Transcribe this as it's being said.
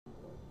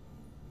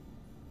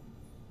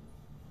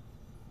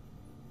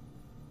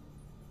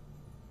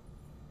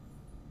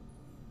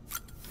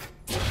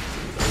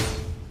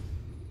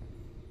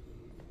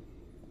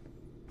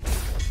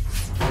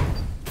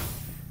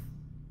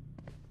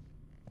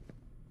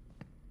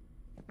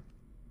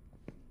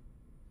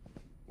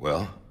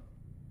Well,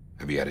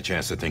 have you had a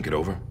chance to think it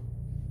over?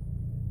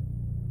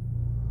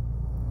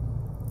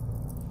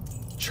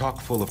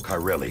 Chock full of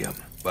chiralium,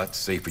 but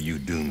safe for you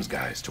Dooms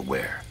guys to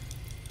wear.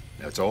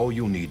 That's all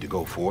you'll need to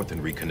go forth and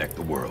reconnect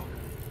the world.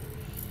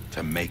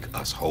 To make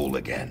us whole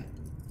again.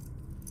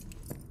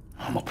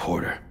 I'm a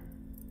porter.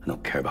 I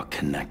don't care about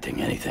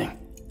connecting anything.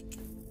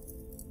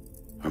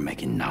 Or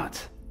making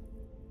knots.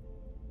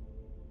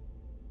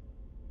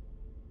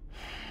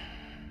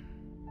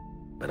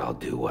 But I'll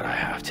do what I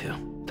have to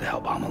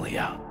help Amelie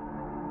out.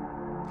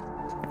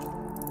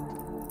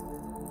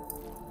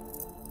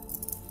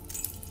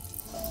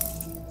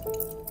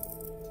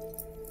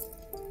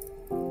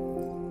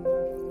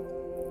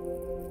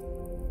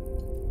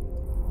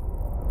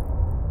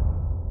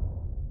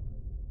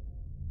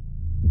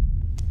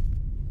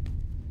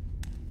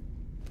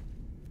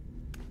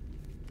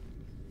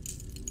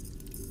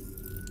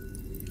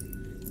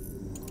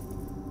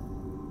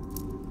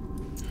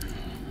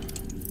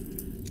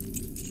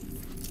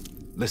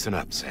 Listen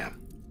up,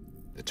 Sam.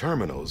 The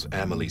terminals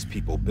Amelie's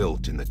people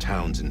built in the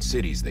towns and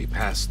cities they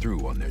passed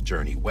through on their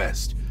journey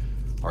west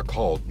are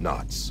called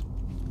knots.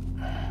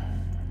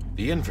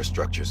 The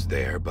infrastructure's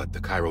there, but the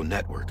Cairo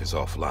network is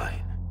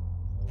offline.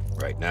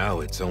 Right now,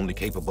 it's only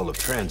capable of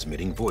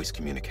transmitting voice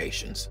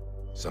communications,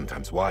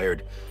 sometimes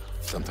wired,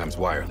 sometimes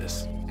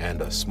wireless,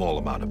 and a small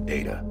amount of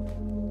data.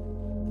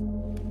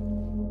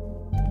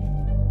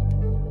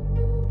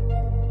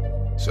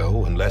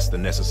 So, unless the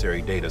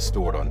necessary data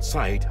stored on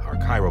site, our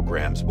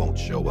chirograms won't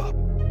show up.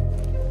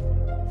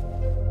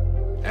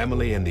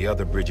 Amelie and the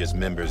other Bridges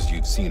members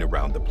you've seen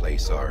around the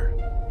place are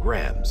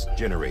grams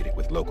generated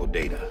with local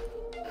data.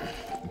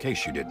 In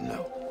case you didn't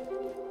know.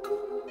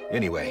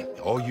 Anyway,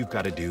 all you've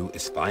got to do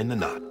is find the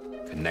knot,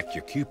 connect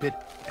your Cupid,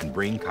 and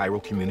bring Cairo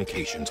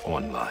communications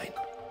online.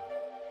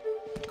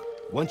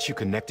 Once you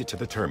connect it to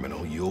the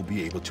terminal, you'll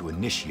be able to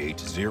initiate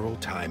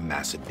zero-time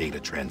massive data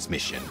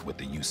transmission with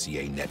the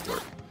UCA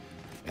network.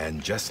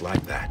 And just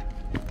like that,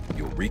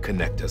 you'll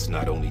reconnect us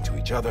not only to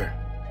each other,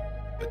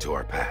 but to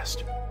our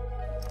past.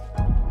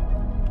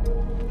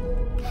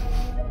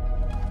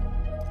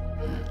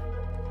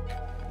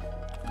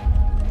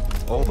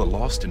 All the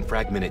lost and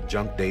fragmented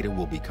junk data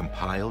will be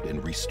compiled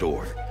and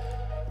restored,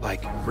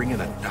 like bringing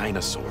a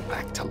dinosaur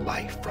back to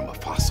life from a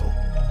fossil.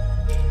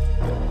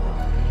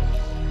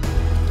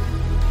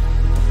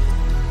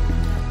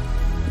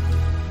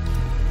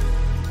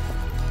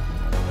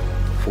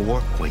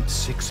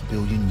 4.6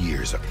 billion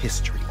years of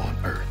history on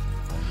Earth.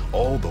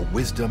 All the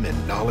wisdom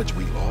and knowledge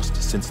we lost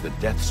since the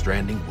Death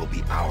Stranding will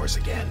be ours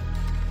again.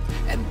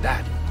 And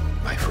that,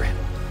 my friend,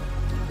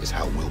 is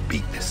how we'll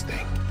beat this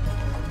thing.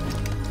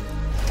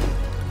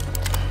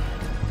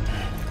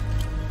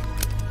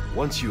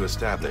 Once you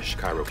establish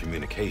Cairo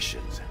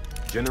communications,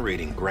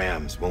 generating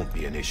grams won't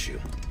be an issue.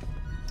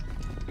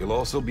 You'll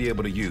also be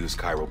able to use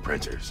Cairo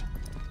printers.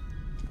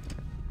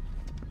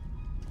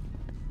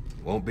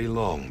 Won't be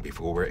long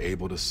before we're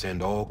able to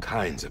send all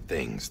kinds of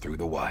things through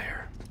the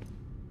wire.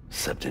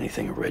 Except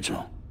anything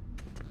original.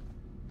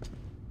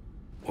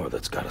 Or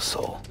that's got a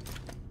soul.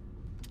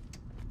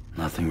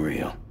 Nothing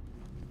real.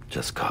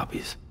 Just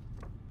copies.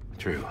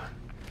 True.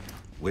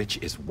 Which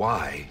is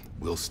why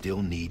we'll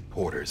still need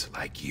porters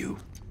like you.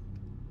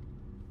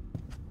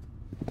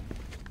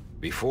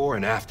 Before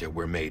and after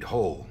we're made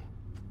whole,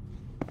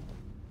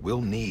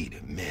 we'll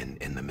need men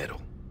in the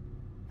middle.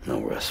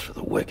 No rest for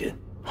the wicked,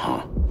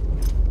 huh?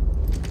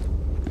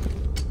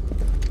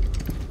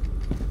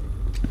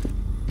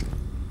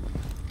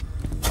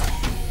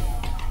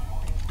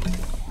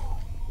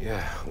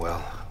 Yeah,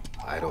 well,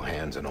 idle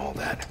hands and all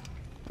that.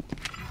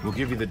 We'll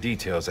give you the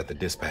details at the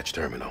dispatch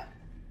terminal.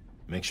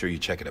 Make sure you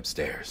check it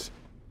upstairs.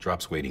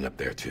 Drop's waiting up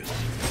there, too.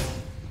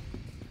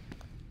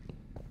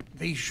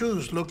 These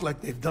shoes look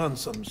like they've done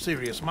some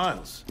serious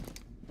miles.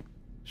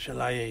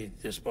 Shall I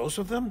dispose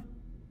of them?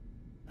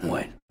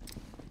 Wait.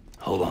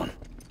 Hold on.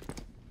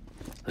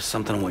 There's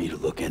something I want you to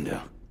look into.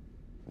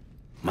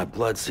 My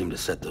blood seemed to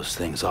set those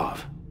things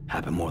off.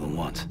 Happened more than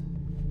once.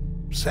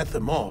 Set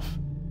them off?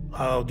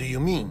 How do you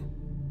mean?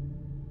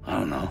 I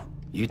don't know.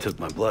 You took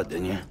my blood,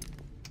 didn't you?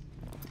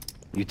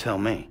 You tell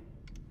me.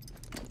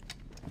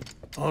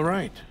 All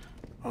right.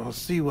 I'll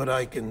see what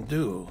I can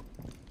do.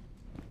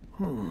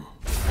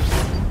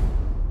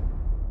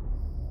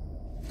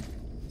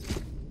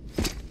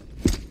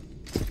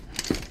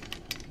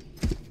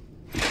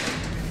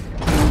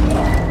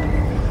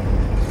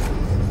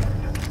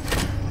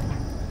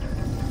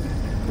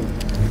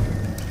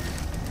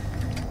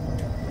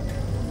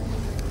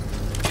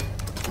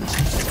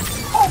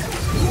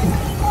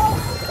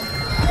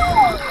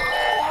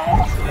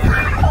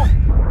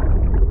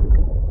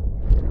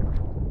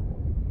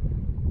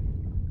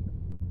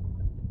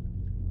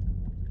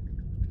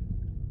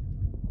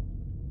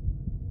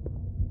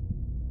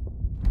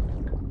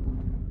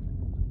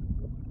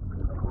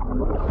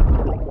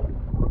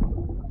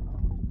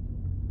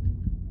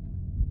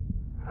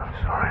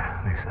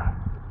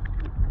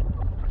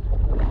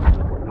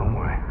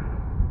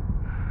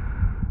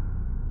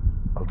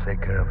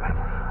 Take care of him.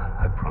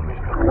 I promise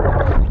you.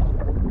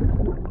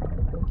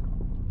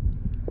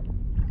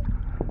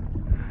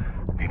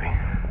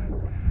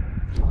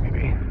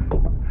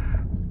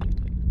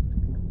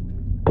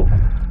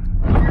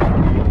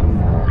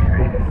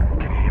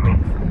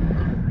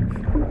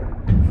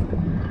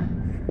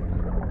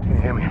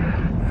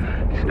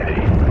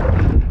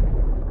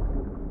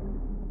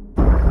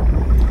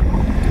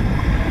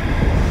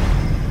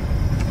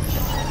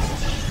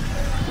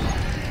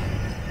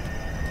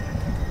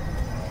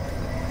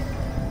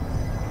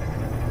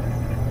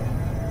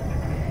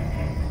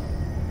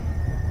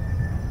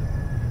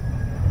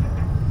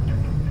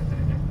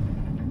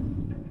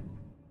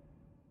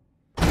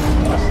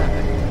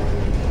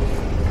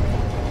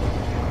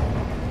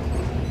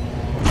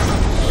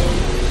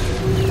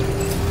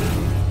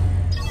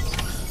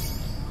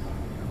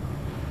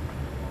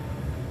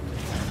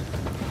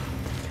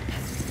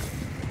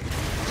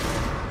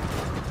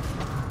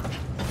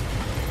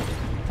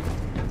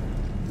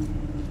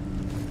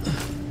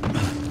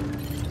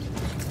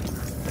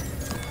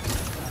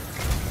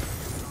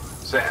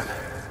 Sam,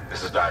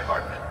 this is Di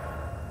Hartman.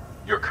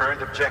 Your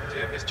current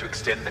objective is to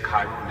extend the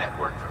Chiral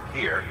network from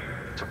here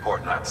to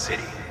Port Knot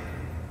City.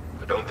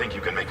 But don't think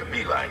you can make a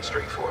beeline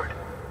straight for it.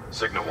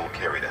 Signal won't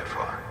carry that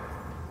far.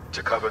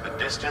 To cover the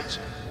distance,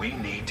 we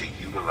need to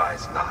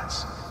utilize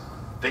knots.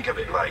 Think of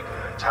it like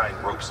tying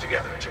ropes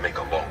together to make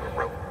a longer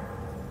rope.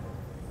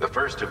 The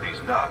first of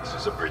these knots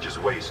is a Bridges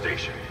Way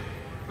station.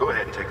 Go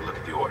ahead and take a look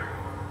at the order.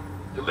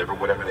 Deliver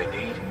whatever they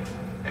need,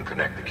 and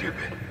connect the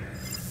Cupid.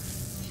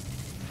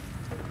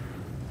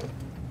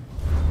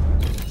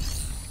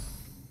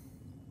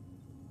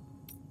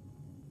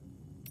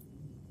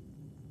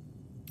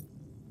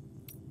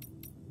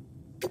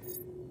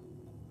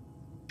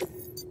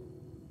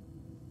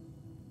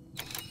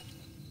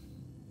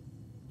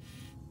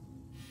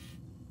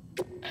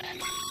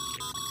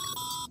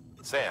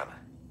 Sam,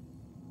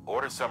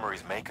 order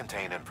summaries may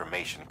contain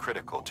information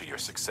critical to your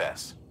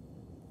success.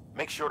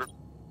 Make sure to...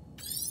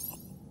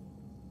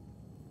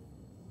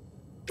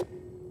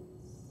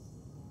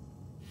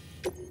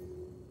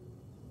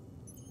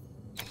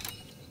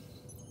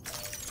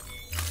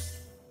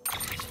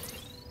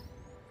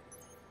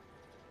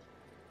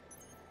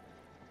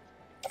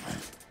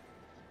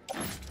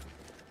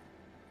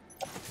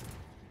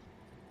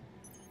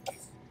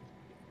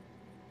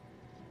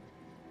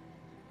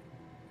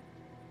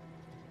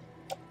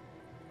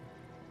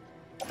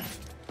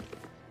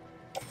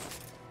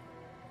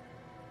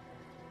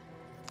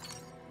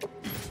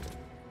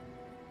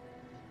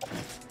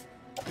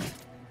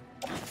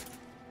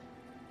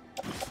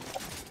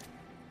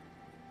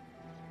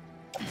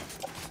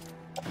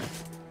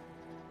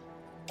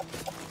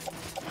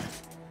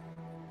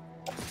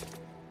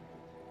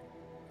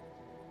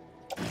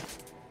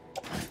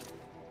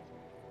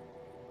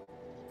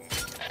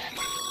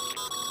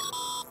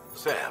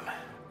 Sam,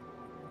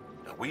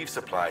 we've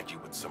supplied you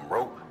with some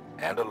rope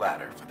and a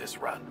ladder for this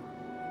run.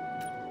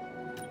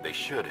 They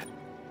should.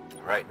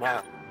 Right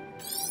now.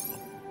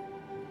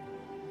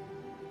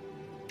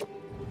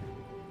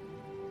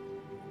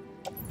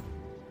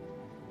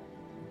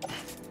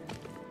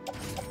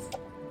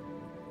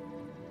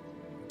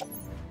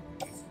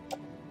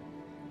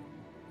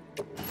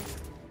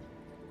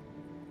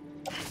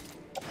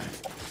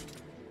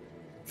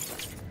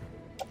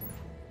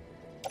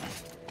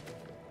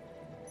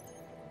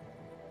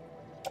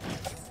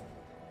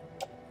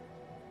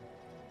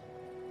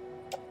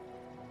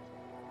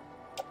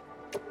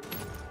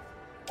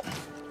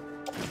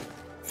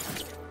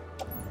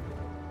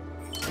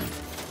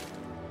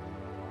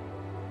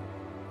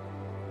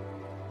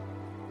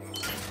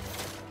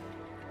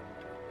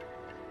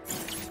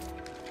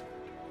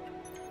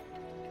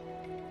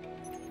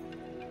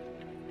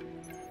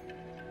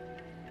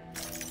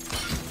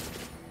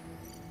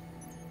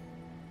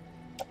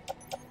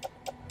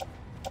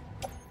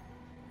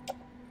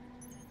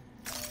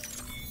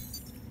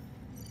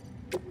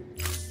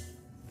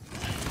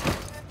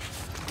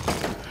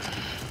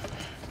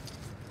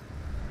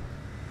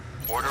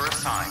 Order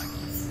assigned.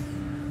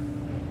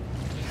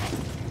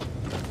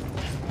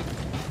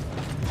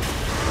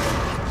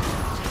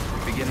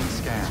 Beginning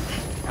scan.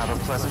 Have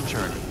a pleasant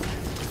journey.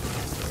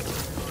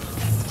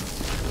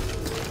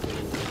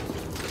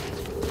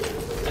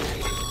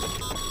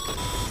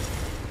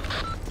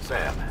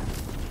 Sam,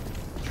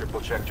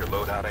 triple checked your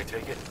loadout, I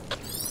take it?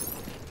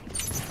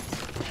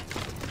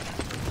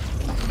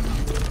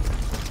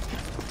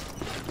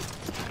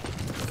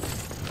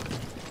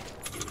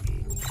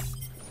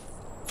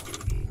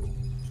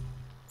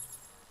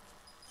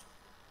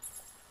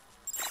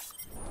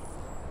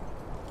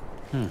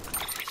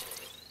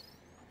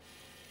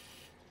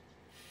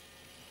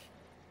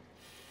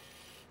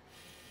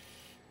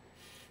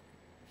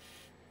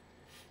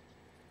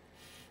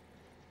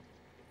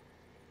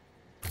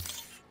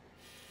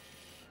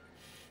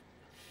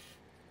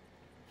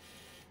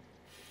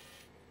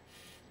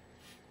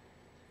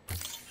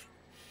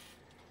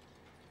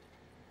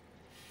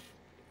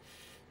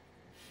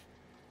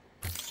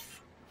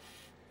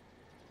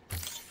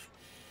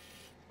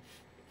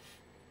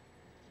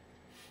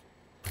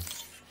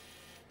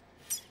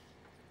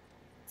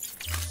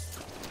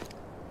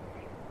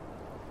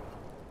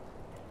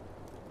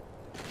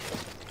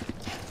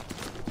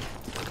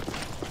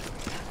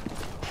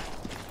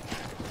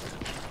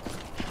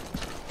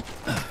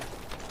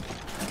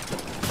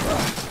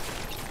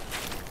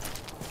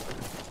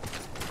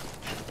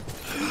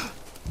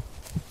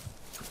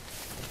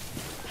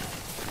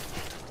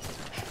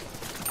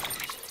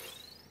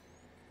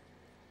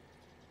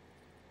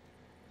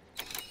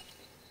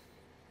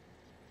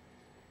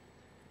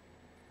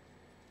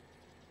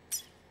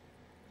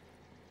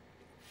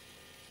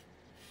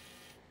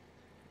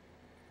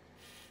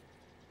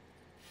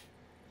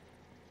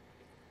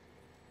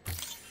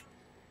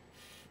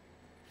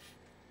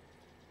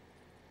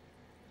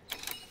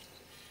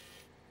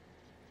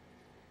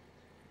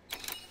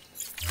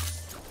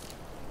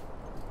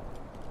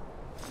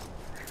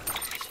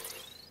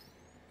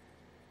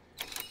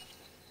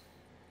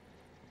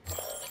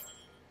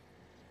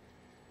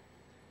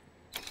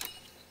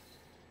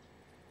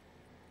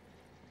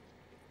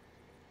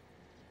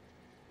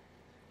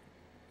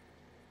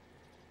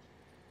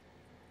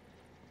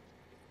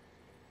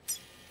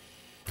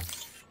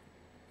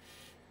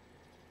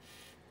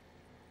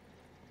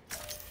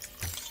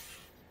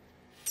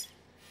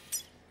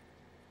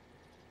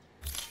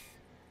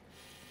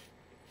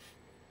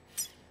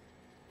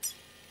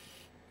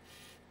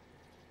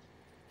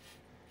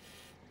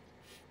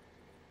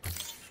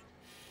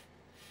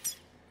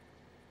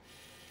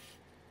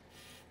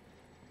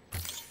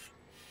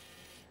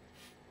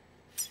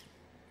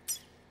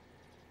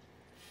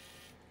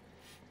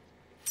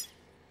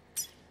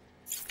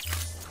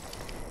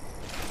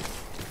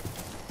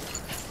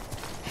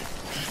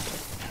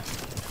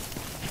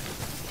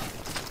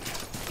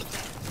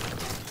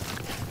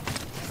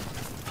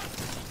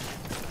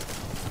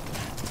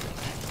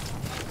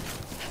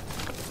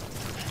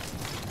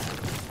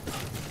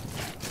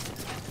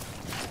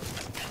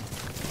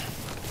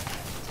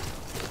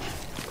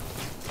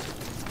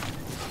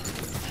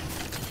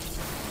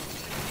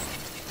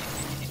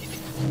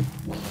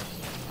 Sam,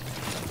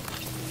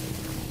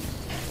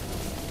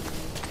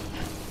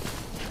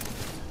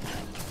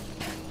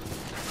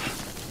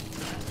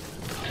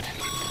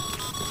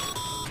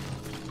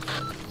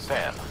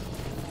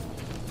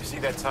 you see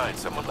that sign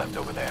someone left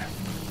over there?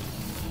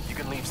 You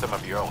can leave some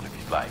of your own if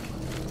you'd like.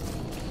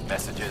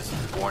 Messages,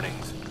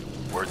 warnings,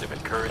 words of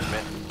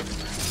encouragement,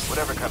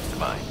 whatever comes to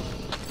mind.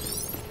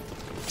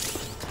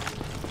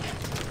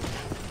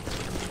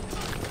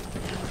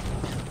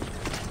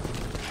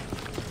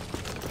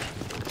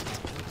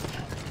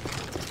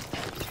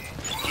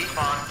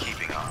 Keep on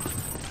keeping on.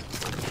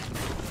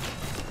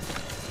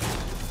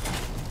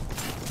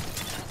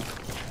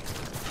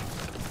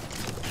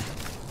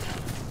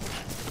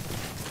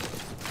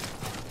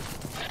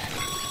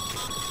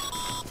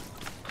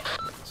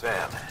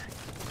 Sam,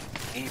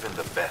 even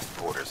the best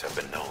porters have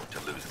been known to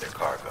lose their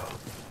cargo.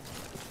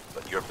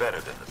 But you're better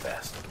than the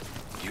best.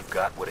 You've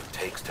got what it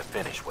takes to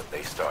finish what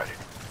they started.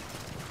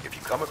 If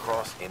you come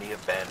across any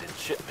abandoned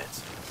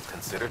shipments,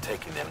 consider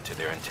taking them to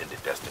their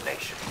intended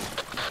destination.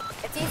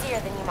 It's easier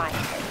than you might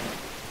think.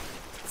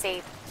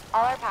 See,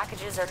 all our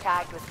packages are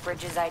tagged with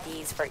Bridges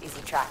IDs for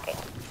easy tracking.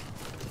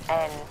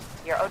 And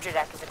your OJ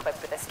deck is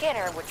equipped with a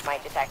scanner which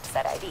might detect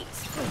said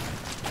IDs.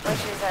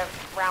 Which is a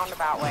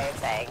roundabout way of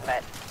saying,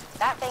 but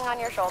that thing on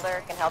your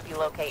shoulder can help you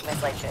locate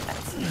mislaid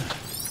shipments.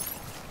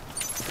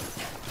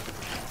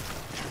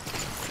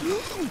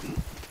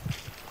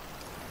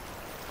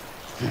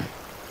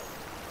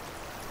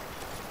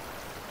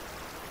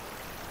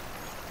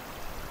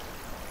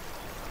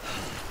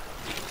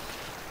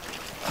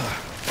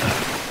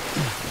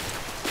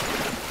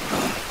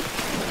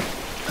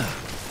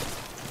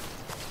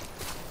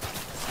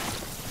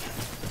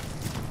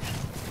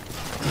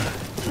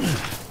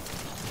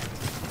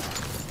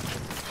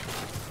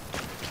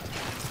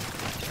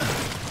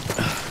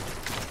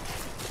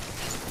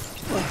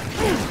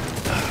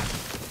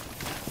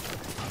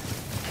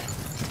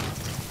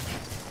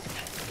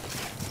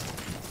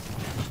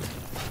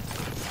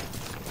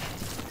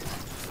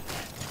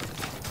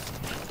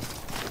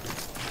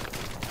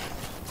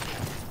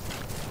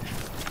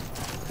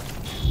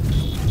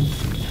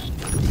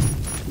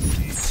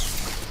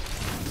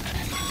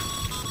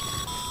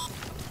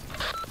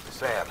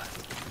 Sam,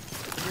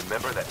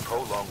 remember that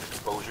prolonged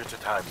exposure to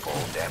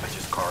timefall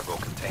damages cargo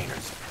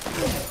containers.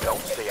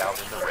 Don't stay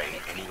out in the rain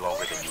any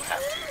longer than you have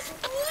to.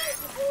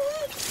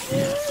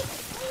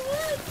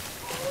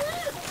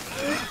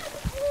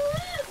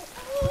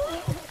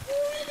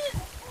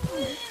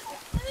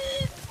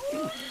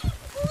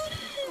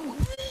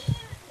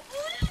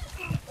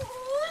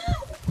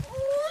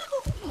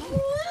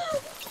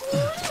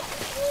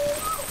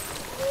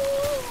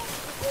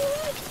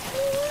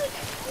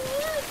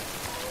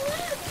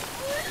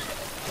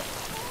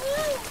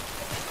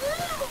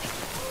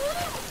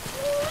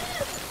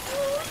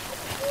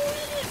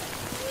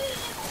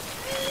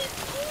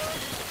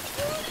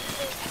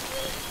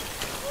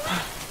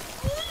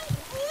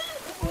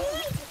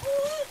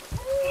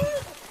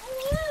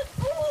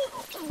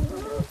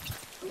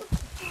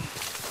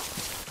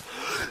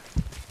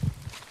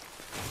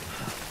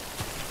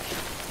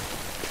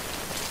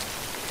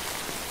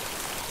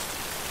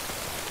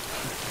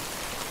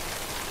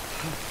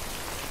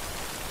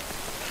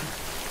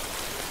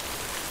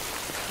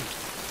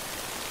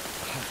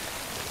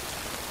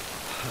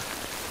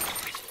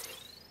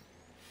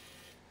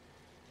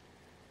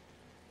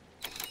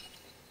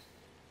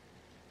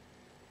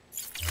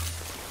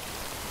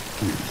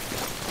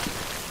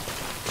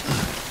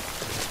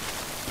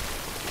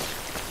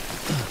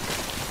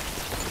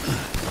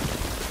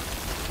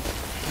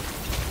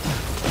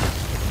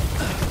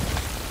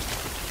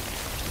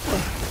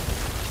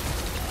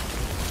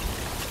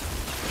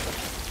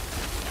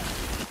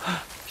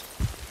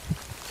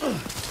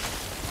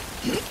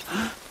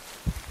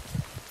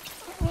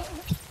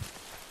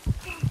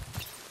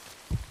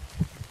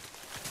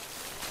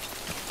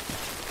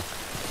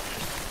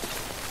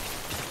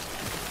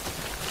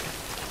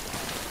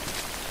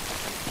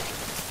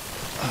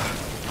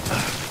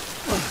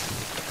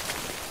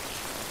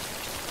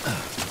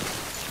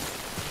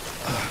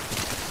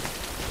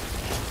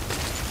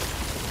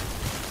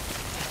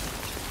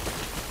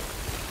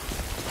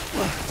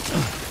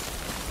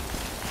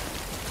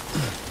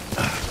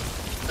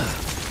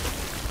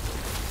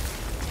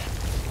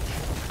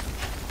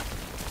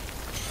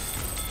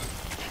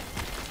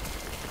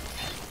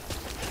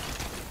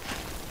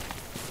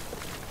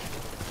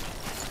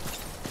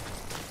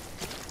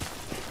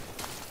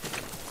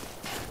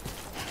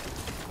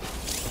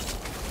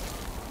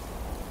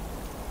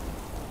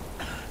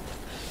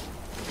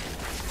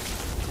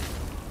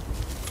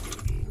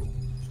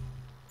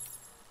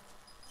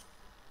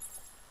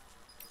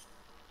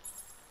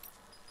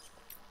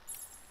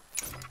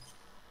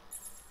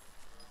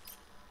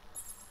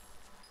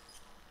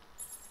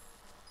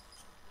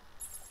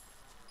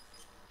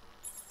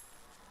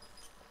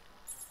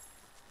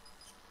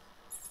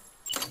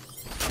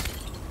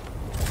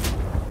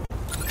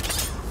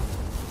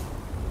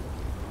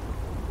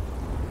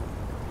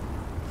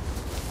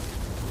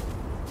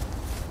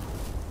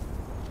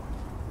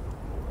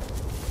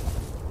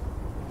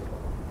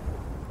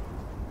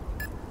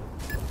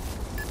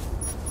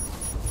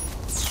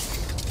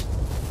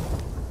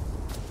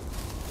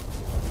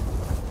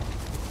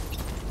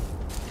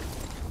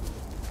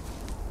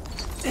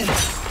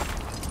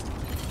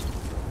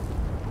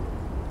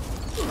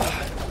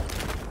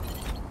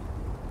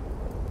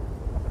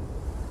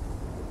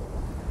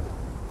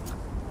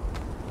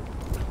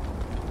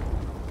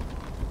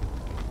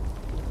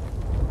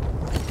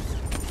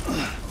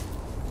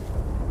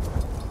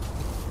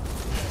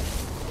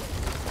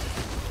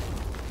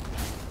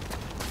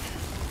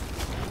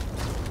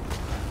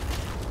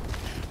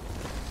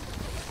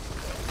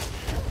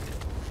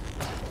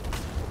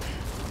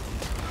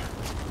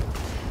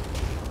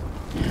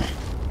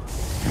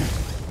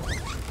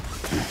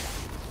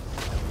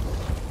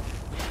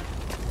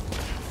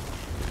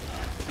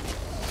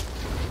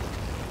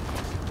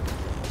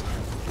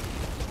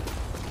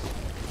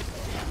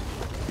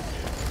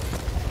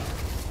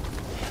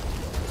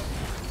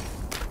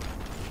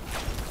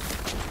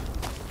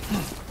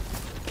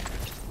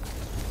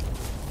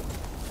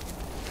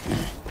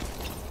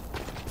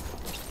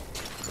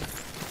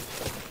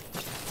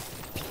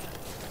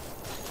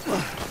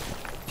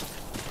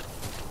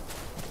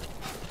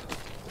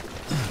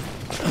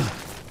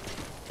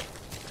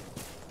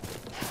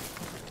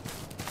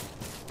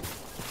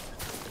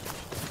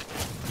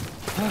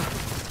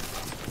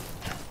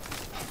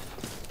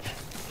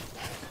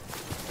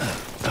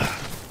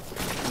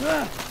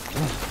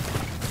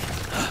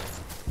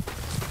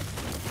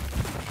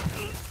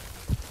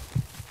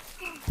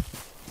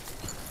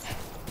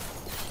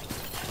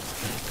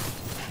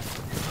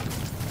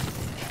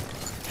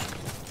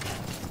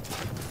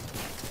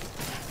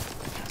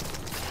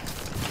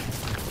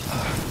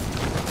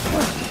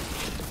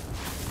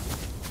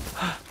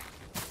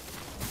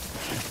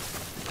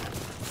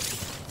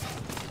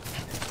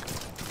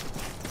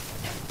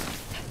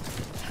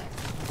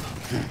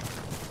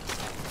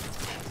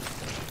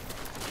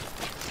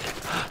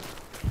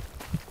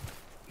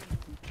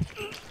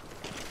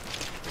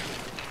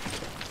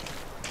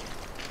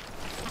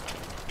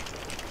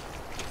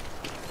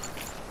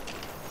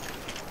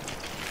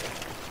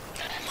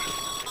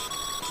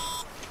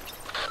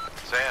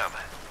 Sam,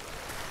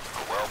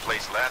 a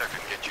well-placed ladder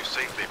can get you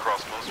safely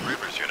across most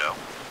rivers, you know.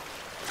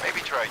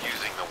 Maybe try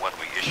using the one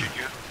we issued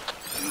you.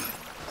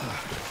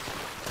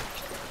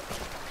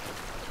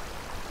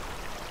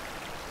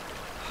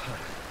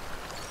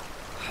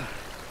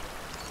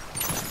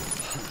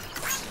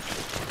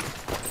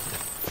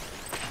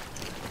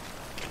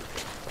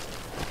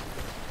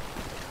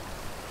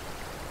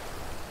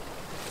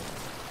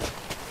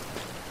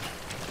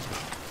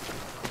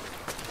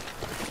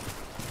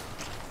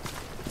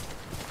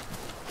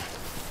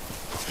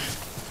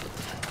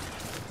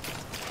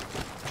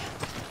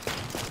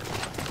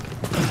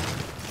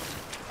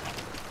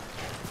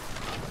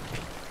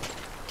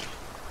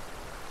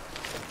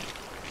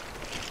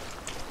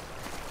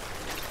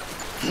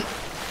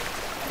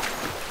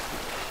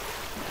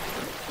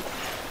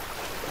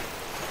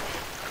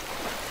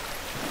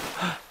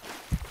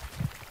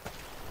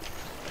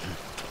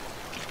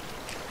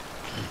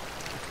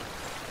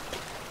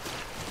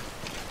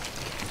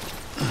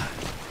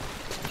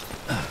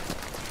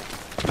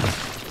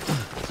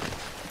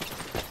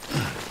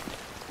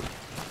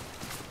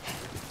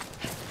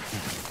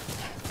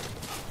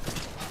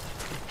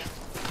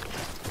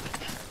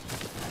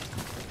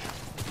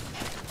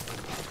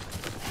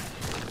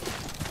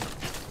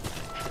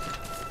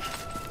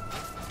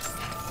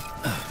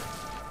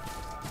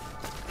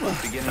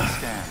 Beginning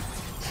scan.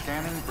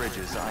 Scanning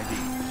bridges ID.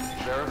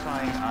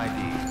 Verifying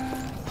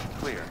ID.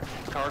 Clear.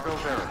 Cargo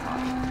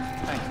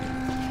verified. Thank you.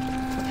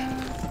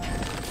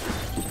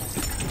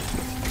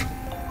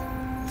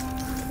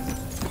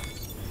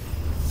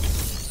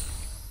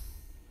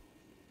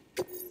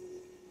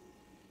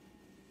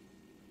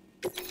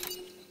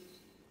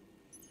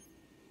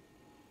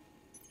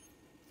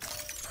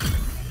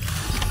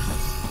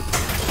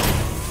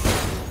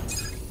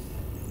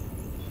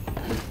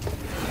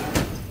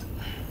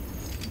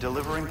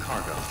 Delivering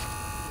cargo.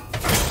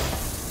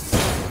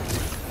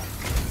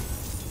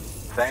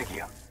 Thank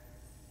you.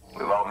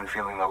 We've all been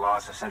feeling the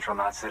loss of Central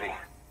Knot City.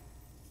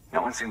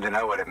 No one seemed to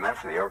know what it meant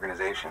for the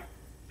organization.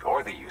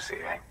 Or the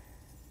UCA.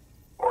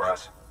 Or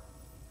us.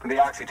 For the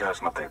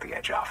oxytocin will take the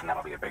edge off, and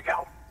that'll be a big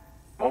help.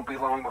 Won't be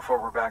long before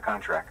we're back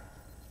on track.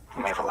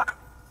 You may have a luck.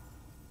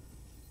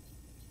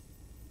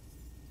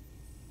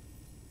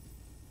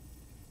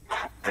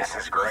 This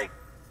is great.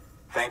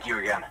 Thank you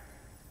again.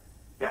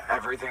 Yeah,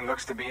 everything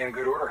looks to be in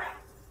good order.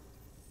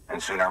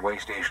 And soon our way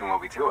station will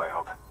be too, I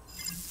hope.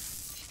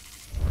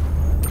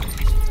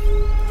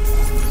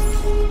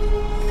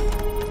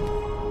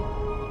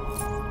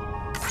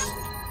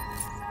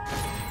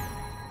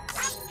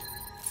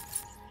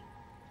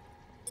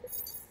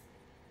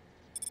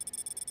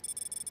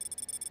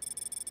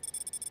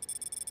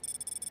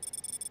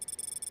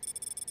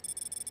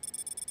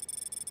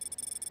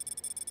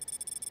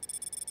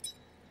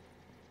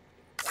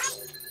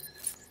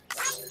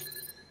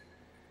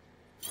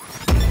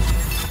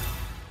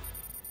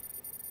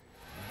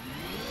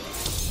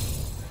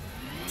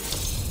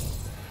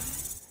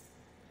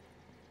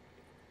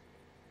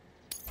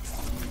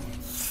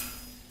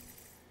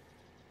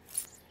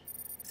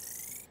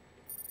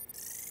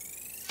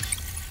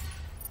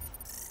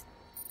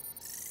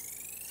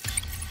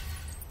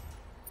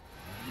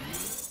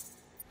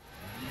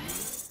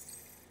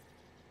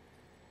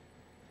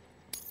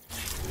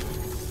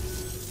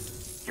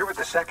 You're with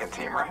the second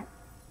team, right?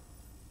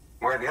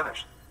 Where are the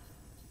others?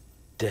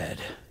 Dead.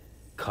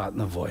 Caught in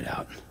the void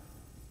out.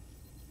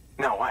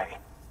 No way.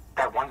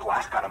 That one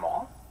blast got them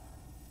all?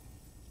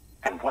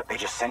 And what, they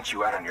just sent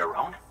you out on your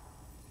own?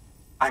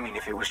 I mean,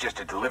 if it was just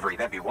a delivery,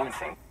 that'd be one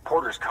thing.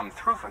 Porters come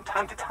through from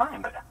time to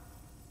time, but...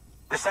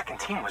 The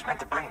second team was meant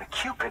to bring the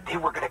Cupid. They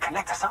were gonna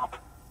connect us up.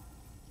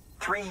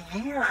 3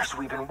 years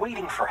we've been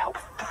waiting for help.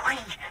 3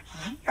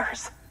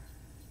 years!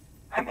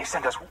 And they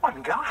sent us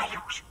one guy.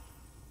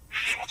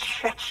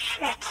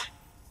 Shit.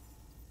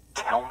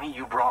 Tell me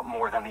you brought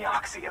more than the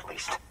Oxy, at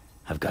least.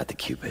 I've got the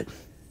Cupid.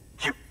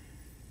 You...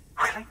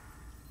 Really?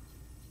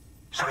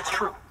 So it's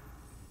true.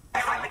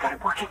 They finally got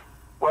it working?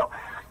 Well,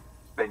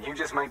 then you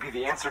just might be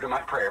the answer to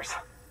my prayers.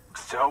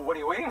 So what are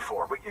you waiting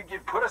for? You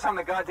put us on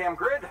the goddamn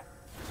grid.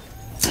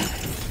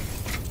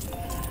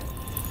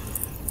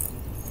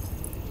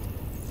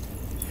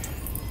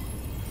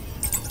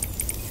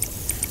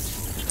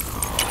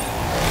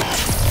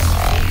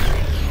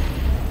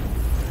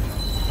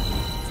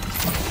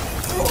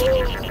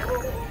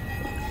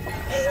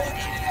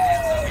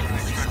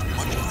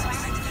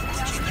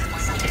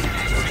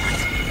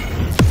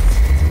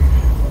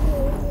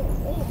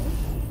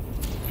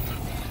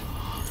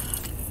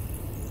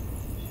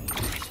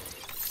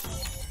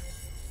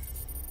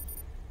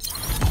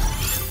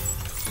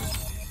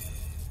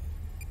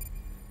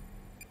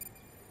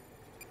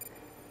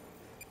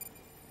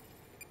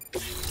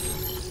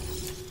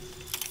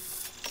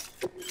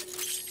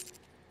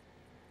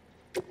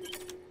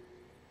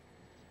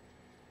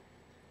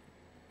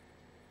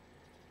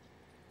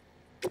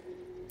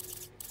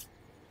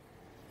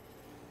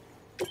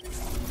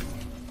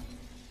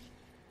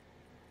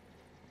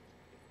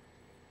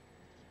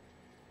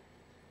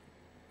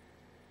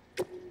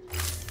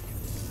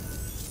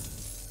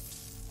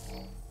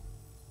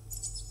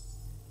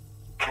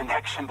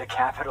 Connection to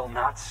Capital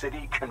Knot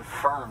City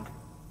confirmed.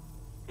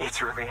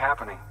 It's really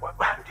happening.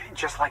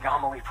 Just like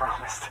Amelie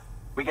promised.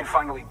 We can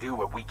finally do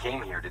what we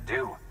came here to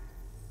do.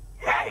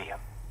 Hey,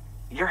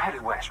 you're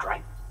headed west,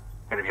 right?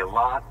 Gonna be a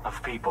lot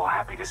of people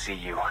happy to see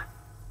you.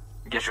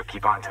 Guess you'll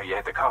keep on till you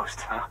hit the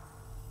coast, huh?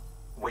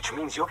 Which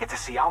means you'll get to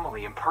see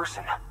Amelie in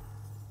person.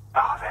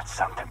 Oh, that's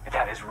something.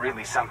 That is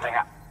really something.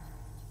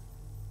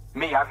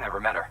 Me, I've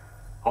never met her.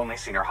 Only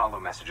seen her holo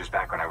messages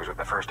back when I was with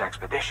the first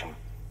expedition.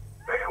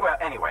 Well,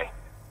 anyway,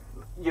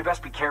 you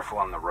best be careful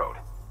on the road.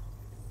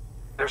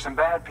 There's some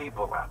bad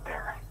people out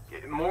there.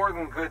 More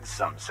than good,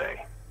 some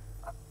say.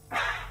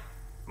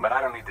 But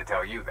I don't need to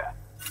tell you that.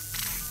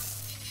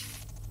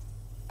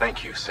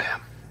 Thank you,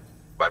 Sam.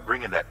 By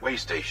bringing that way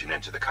station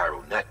into the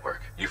Cairo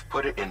network, you've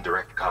put it in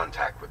direct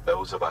contact with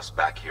those of us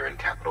back here in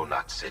Capital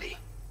Knot City.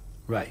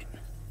 Right.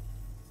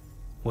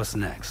 What's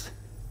next?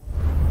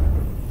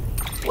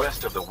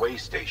 West of the way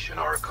station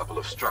are a couple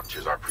of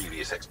structures our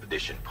previous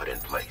expedition put in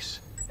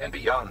place. And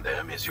beyond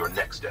them is your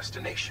next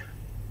destination,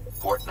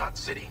 Port Knot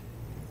City.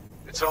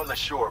 It's on the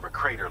shore of a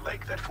crater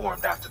lake that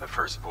formed after the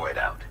first void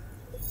out.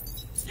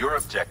 Your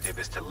objective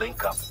is to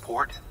link up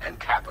Port and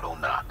Capital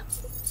Knot.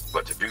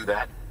 But to do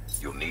that,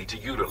 you'll need to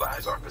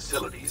utilize our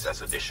facilities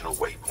as additional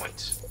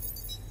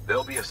waypoints.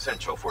 They'll be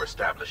essential for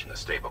establishing a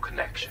stable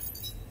connection.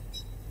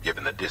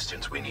 Given the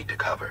distance we need to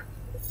cover,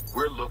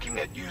 we're looking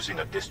at using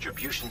a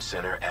distribution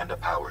center and a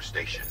power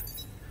station,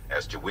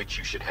 as to which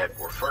you should head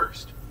for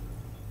first.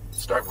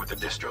 Start with the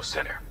distro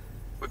center.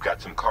 We've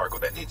got some cargo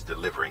that needs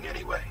delivering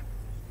anyway.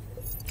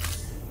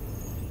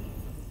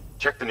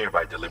 Check the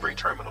nearby delivery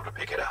terminal to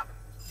pick it up.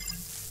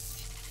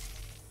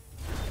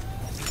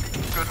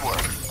 Good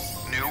work.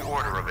 New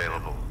order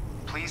available.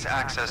 Please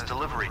access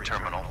delivery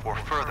terminal for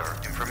further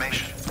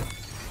information.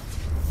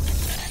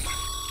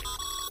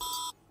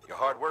 Your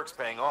hard work's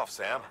paying off,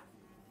 Sam.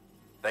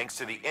 Thanks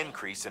to the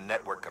increase in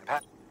network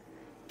capacity.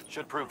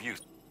 Should prove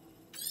useful.